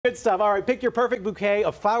Good stuff. All right, pick your perfect bouquet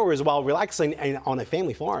of flowers while relaxing and on a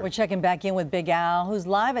family farm. We're checking back in with Big Al, who's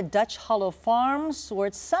live at Dutch Hallow Farms, where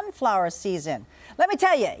it's sunflower season. Let me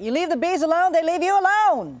tell you, you leave the bees alone, they leave you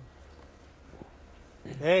alone.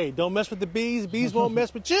 Hey, don't mess with the bees. Bees won't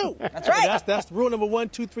mess with you. That's right. That's rule number 1,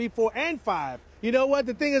 2, 3, 4, and 5. You know what?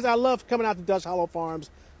 The thing is, I love coming out to Dutch Hallow Farms.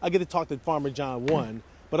 I get to talk to Farmer John, one.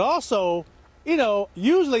 But also, you know,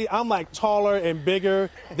 usually I'm like taller and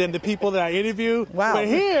bigger than the people that I interview. Wow. But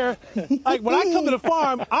here, like when I come to the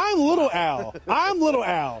farm, I'm Little Al. I'm Little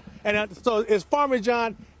Al. And so it's Farmer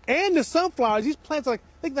John and the sunflowers. These plants are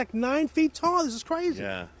like 9 feet tall. This is crazy.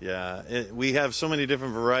 Yeah. We have so many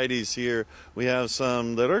different varieties here. We have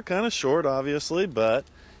some that are kind of short, obviously, but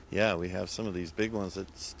yeah, we have some of these big ones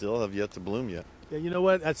that still have yet to bloom yet. Yeah, you know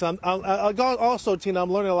what? That's, also, Tina,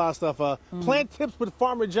 I'm learning a lot of stuff. Plant tips with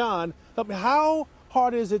Farmer John. How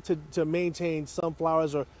hard is it to maintain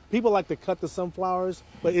sunflowers? Or people like to cut the sunflowers,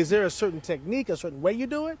 but is there a certain technique, a certain way you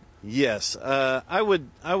do it? Yes, I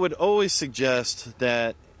would always suggest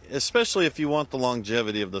that, especially if you want the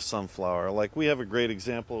longevity of the sunflower. Like we have a great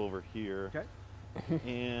example over here,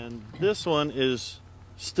 and this one is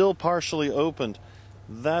still partially opened.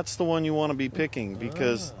 That's the one you want to be picking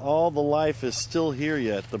because all the life is still here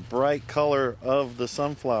yet, the bright color of the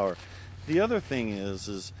sunflower. The other thing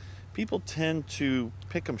is people tend to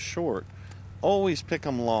pick them short. Always pick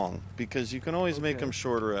them long because you can always make them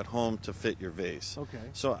shorter at home to fit your vase.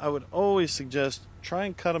 So I would always suggest try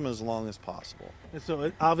and cut them as long as possible. And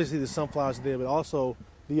so obviously the sunflowers are there, but also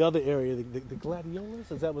the other area, the gladiolus,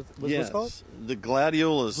 is that what's called? The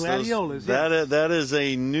gladiolus. Gladiolus, that is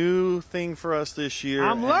a new thing for us this year.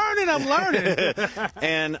 I'm learning.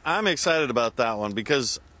 And I'm excited about that one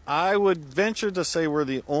because I would venture to say we're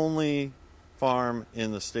the only farm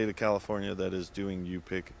in the state of California that is doing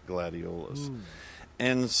you-pick gladiolus.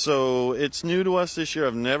 And so it's new to us this year.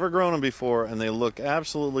 I've never grown them before, and they look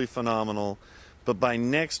absolutely phenomenal. But by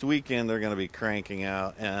next weekend, they're going to be cranking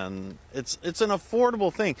out, and it's an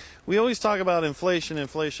affordable thing. We always talk about inflation.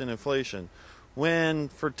 When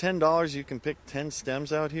for $10 you can pick 10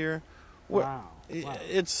 stems out here. Wow.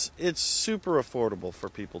 It's super affordable for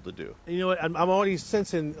people to do. And you know what? I'm already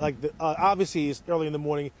sensing, like, obviously it's early in the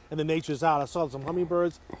morning and the nature's out. I saw some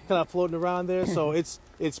hummingbirds kind of floating around there, so it's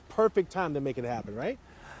perfect time to make it happen, right?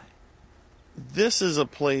 This is a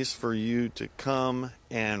place for you to come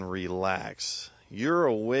and relax. You're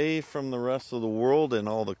away from the rest of the world and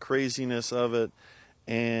all the craziness of it.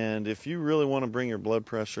 And if you really want to bring your blood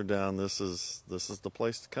pressure down, this is the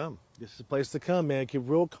place to come. This is the place to come, man. Get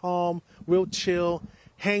real calm, real chill,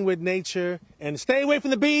 hang with nature, and stay away from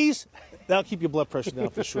the bees. That'll keep your blood pressure down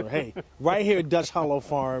for sure. Hey, right here at Dutch Hallow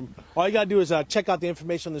Farm, all you got to do is check out the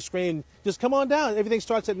information on the screen. Just come on down. Everything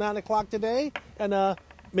starts at 9 o'clock today, and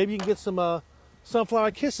maybe you can get some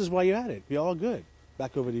sunflower kisses while you're at it. Be all good.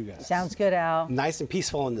 Back over to you guys. Sounds good, Al. Nice and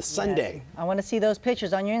peaceful on the Sunday. Yes. I want to see those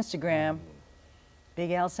pictures on your Instagram. Big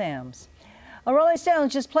Al Sams. A Rolling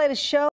Stones just played a show.